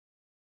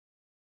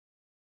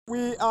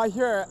We are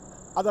here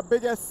at the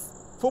biggest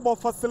football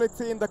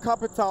facility in the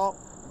capital,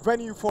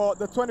 venue for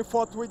the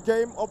 24th week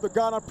game of the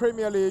Ghana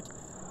Premier League.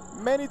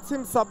 Many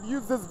teams have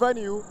used this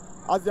venue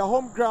as their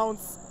home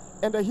grounds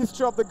in the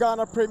history of the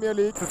Ghana Premier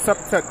League.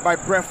 Intercepted by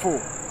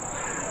Brefo.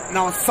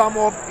 Now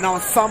Samuel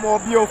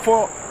Bio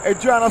for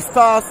Aduana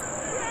Stars.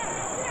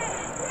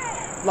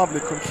 Lovely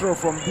control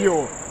from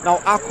Bio.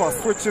 Now Aqua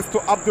switches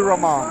to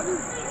Abdurrahman.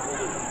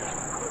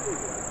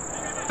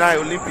 Now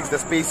Olympics, the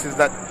spaces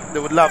that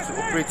they would love to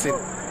operate in.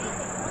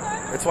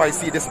 That's why you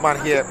see this man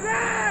here.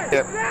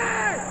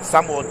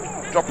 Samuel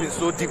dropping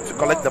so deep to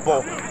collect the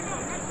ball.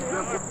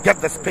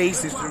 Get the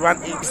spaces to run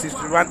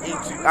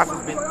into, as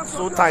it's been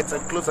so tight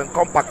and close and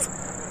compact.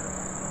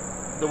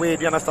 The way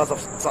the Stars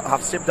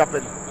have shaped up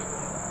in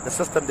the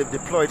system they've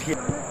deployed here.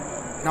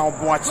 Now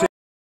Boache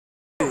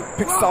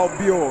picks out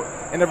Bio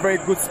in a very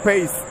good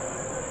space.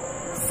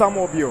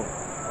 Samuel Bio.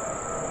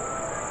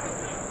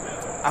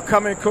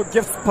 Akamenko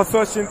gives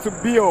possession to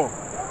Bio.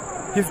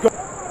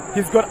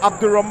 He's got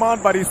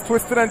Abdurrahman, but he's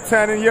twisted and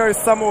turning. Here is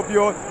Samuel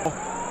Bio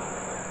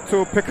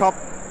to pick up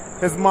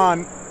his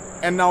man.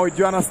 And now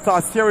Aduana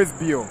Stars. Here is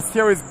Bio.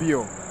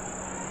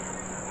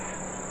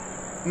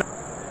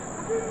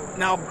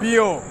 Now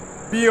Bio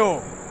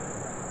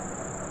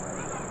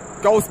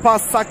goes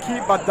past Saki,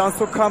 but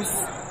Danso comes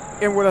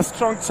in with a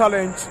strong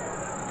challenge.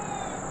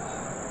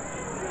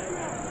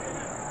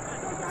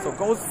 So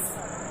goes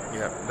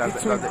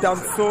between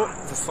Danso.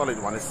 It's a solid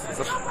one. It's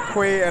a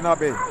Kwe and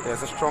Abe. Yeah,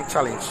 it's a strong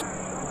challenge.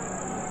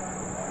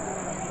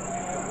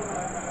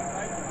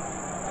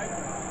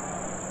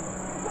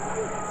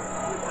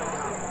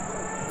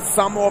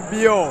 Samuel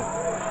Bio.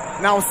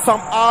 Now Sam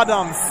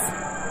Adams.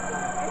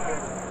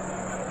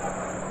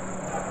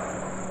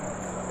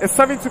 It's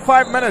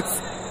 75 minutes.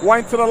 We're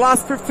into the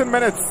last 15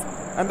 minutes.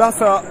 And that's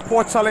a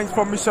poor challenge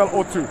from Michel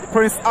Otu.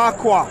 Prince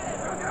Aqua.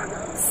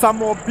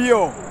 Samuel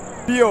Bio.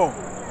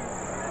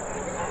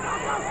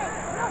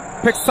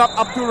 Picks up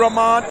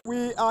Abdurrahman.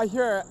 We are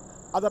here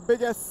at the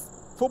biggest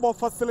football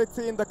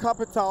facility in the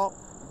capital,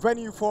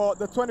 venue for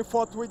the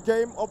 24th week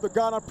game of the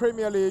Ghana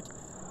Premier League.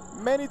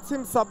 Many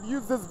teams have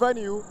used this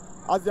venue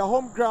as their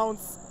home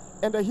grounds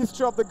in the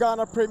history of the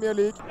Ghana Premier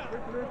League.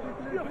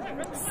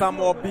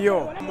 Samuel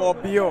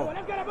Bio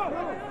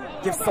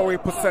gives away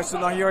possession.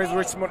 Now here is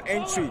Richmond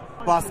entry.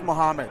 Bas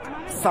Mohammed.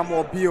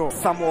 Samuel Bio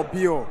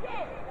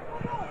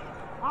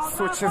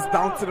switches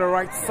down to the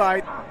right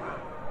side.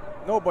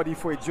 Nobody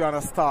for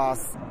Aduana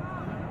Stars.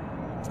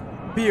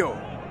 Bio.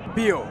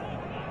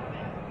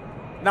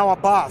 Now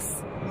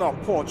Abbas. No,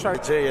 poor try.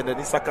 Jay and then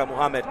Isaka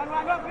Mohammed.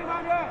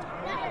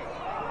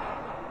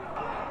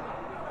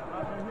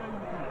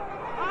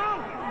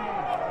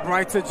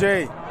 Brighter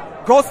J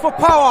goes for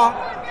power.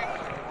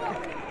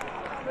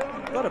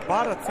 Not a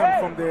bad attempt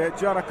from the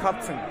Aduana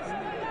captain.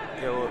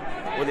 Yeah, well,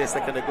 only a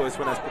second ago is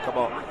when I spoke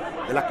about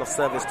the lack of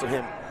service to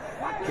him.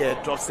 Here,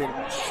 drops in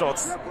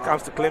shots,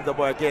 comes to claim the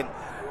ball again.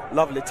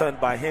 Lovely turn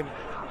by him.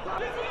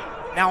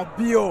 Now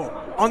Bio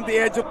on the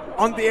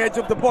edge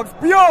of the box.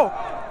 Bio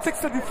takes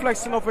the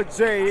deflection of a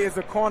J. Is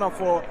a corner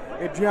for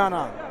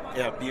Aduana.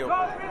 Yeah, Bio.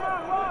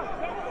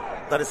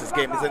 That is his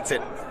game, isn't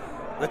it?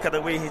 Look at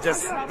the way he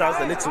just does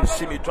a little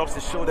shimmy, drops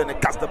his shoulder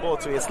and casts the ball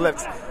to his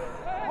left.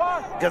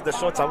 Gets the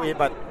shot away,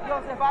 but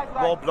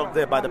ball blocked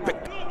there by the pick.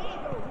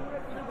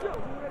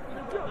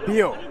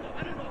 Bio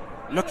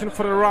looking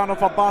for the run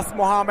of Abbas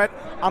Mohammed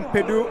and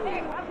Pedu.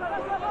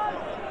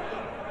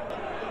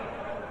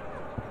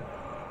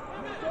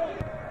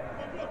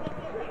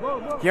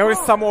 Here is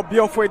Samuel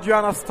Bio for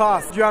Aduana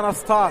Stars.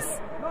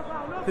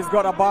 He's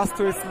got Abbas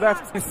to his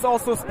left. He's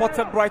also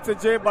spotted Brighter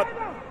J, but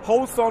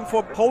holds on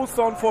for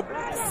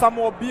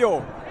Samuel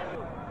Bio.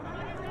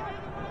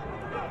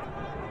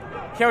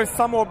 Here is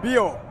Samuel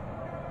Bio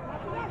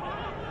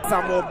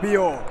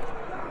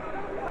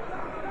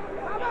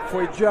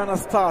for Aduana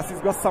Stars.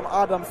 He's got some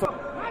Adams.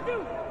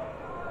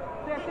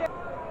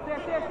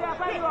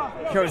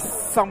 Here is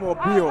Samuel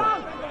Bio.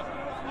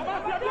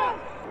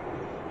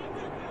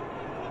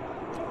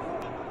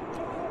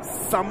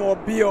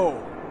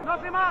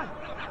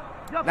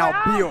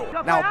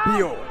 Now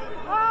Bio.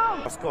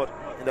 Scored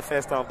in the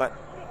first half, but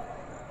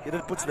he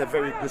didn't put in a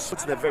very good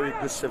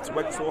shift.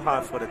 Worked so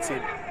hard for the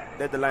team.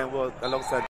 Led the line well alongside.